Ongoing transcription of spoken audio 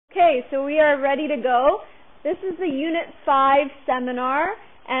Okay, so we are ready to go. This is the Unit 5 seminar,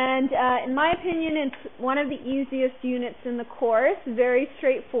 and in my opinion, it's one of the easiest units in the course, very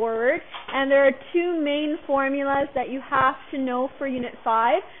straightforward, and there are two main formulas that you have to know for Unit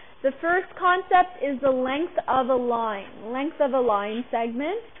 5. The first concept is the length of a line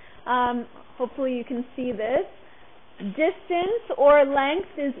segment. Hopefully you can see this. Distance or length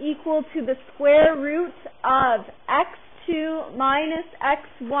is equal to the square root of x2 minus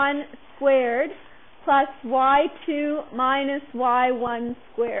x1 squared plus y2 minus y1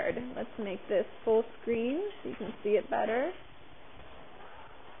 squared. Let's make this full screen so you can see it better.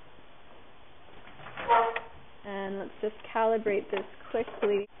 And let's just calibrate this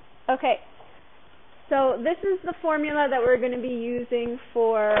quickly. Okay, so this is the formula that we're going to be using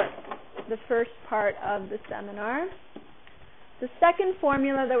for the first part of the seminar. The second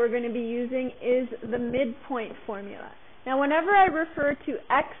formula that we're going to be using is the midpoint formula. Now, whenever I refer to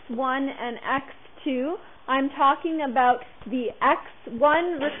x1 and x2, I'm talking about the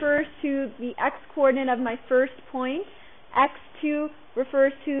x1 refers to the x-coordinate of my first point, x2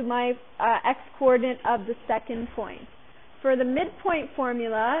 refers to my x-coordinate of the second point. For the midpoint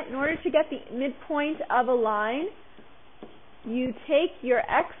formula, in order to get the midpoint of a line, you take your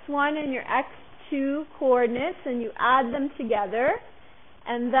x1 and your x2 coordinates and you add them together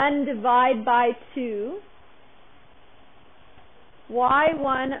and then divide by 2.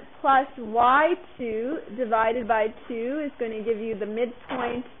 y1 plus y2 divided by 2 is going to give you the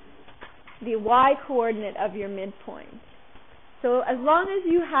midpoint, the y-coordinate of your midpoint. So as long as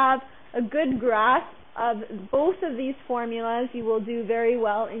you have a good grasp of both of these formulas, you will do very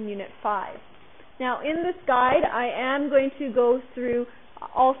well in Unit 5. Now, in this guide, I am going to go through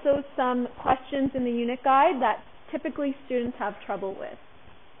also some questions in the unit guide that typically students have trouble with.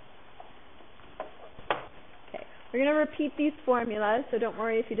 Okay, we're going to repeat these formulas, so don't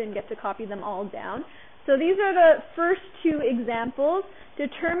worry if you didn't get to copy them all down. So these are the first two examples.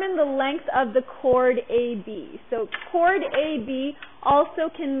 Determine the length of the chord AB. So chord AB also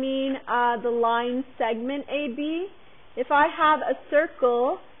can mean the line segment AB. If I have a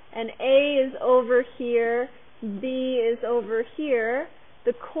circle and A is over here, B is over here,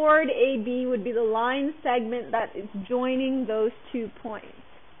 the chord AB would be the line segment that is joining those 2 points.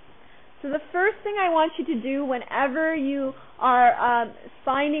 So the first thing I want you to do whenever you are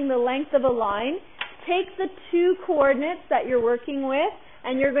finding the length of a line, take the 2 coordinates that you're working with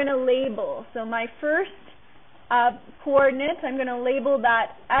and you're going to label. So my first coordinates, I'm going to label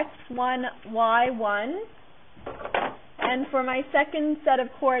that x1, y1. And for my second set of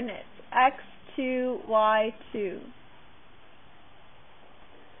coordinates, x2, y2.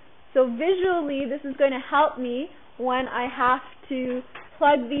 So visually, this is going to help me when I have to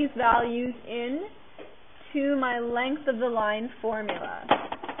plug these values in to my length of the line formula.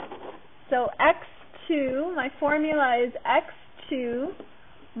 So x2, my formula is x2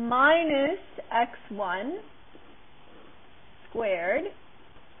 minus x1 squared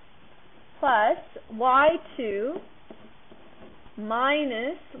plus y2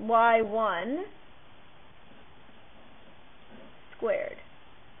 minus y1 squared.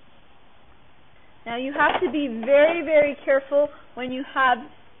 Now you have to be very, very careful when you have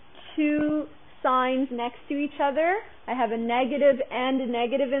 2 signs next to each other. I have a negative and a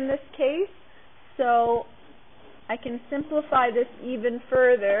negative in this case, so I can simplify this even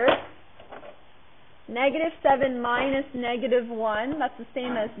further. Negative 7 minus negative 1, that's the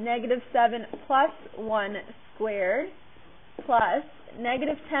same as negative 7 plus 1 squared, plus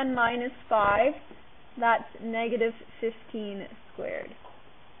negative 10 minus 5, that's negative 15 squared.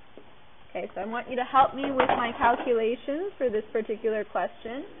 Okay, so I want you to help me with my calculations for this particular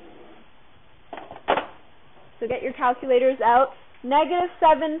question. So get your calculators out. Negative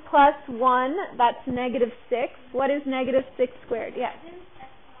 7 plus 1, that's negative 6. What is negative 6 squared? Yes.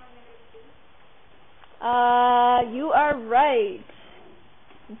 You are right.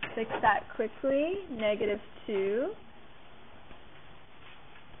 Let's fix that quickly. Negative 2.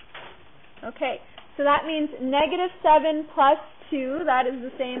 Okay, so that means negative 7 plus 2, that is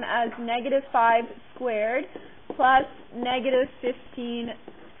the same as negative 5 squared plus negative 15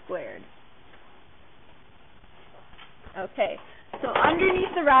 squared. Okay, so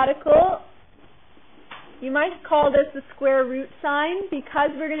underneath the radical, you might call this the square root sign.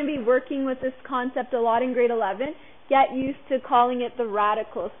 Because we're going to be working with this concept a lot in grade 11, get used to calling it the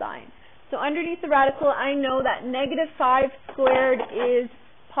radical sign. So underneath the radical, I know that negative 5 squared is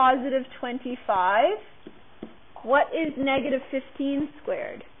positive 25. What is negative 15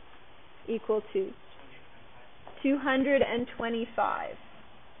 squared equal to? 225.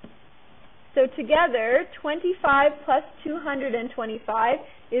 So together, 25 plus 225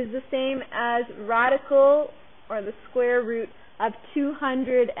 is the same as radical, or the square root of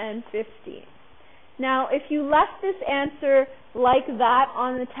 250. Now, if you left this answer like that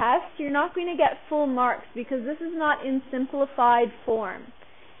on the test, you're not going to get full marks because this is not in simplified form.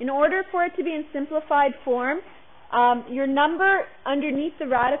 In order for it to be in simplified form, your number underneath the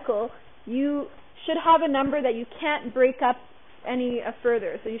radical, you should have a number that you can't break up any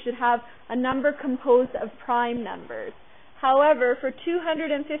further. So you should have a number composed of prime numbers. However, for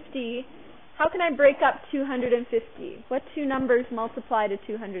 250, how can I break up 250? What two numbers multiply to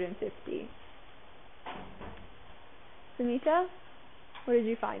 250? Sunita, what did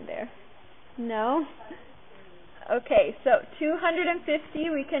you find there? No? Okay, so 250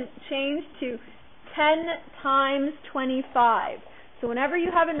 we can change to 10 times 25. So whenever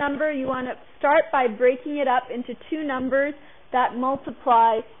you have a number, you want to start by breaking it up into two numbers that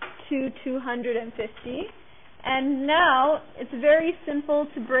multiply to 250. And now it's very simple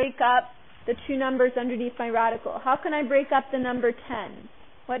to break up the two numbers underneath my radical. How can I break up the number 10?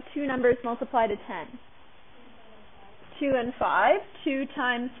 What two numbers multiply to 10? 2 and 5. 2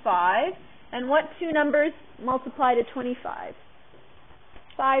 times 5. And what two numbers multiply to 25?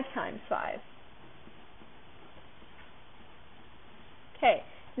 5 times 5. Okay,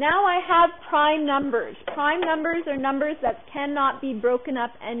 now I have prime numbers. Prime numbers are numbers that cannot be broken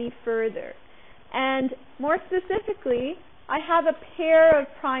up any further. And more specifically, I have a pair of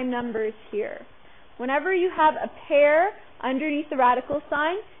prime numbers here. Whenever you have a pair underneath the radical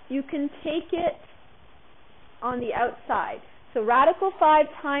sign, you can take it on the outside. So radical 5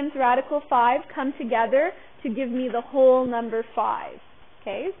 times radical 5 come together to give me the whole number 5.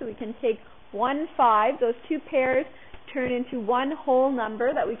 Okay, so we can take 1, 5, those two pairs turn into one whole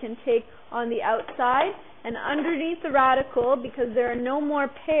number that we can take on the outside, and underneath the radical, because there are no more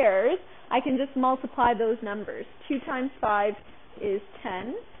pairs, I can just multiply those numbers. 2 times 5 is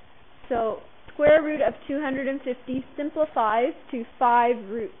 10. So square root of 250 simplifies to 5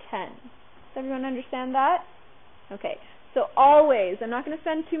 root 10. Does everyone understand that? Okay, so always, I'm not going to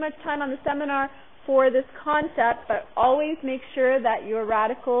spend too much time on the seminar for this concept, but always make sure that your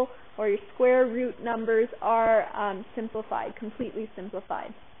radical or your square root numbers are simplified, completely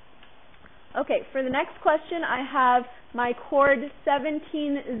simplified. Okay, for the next question, I have my chord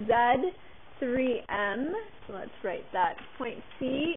 17Z3M. So let's write that. Point C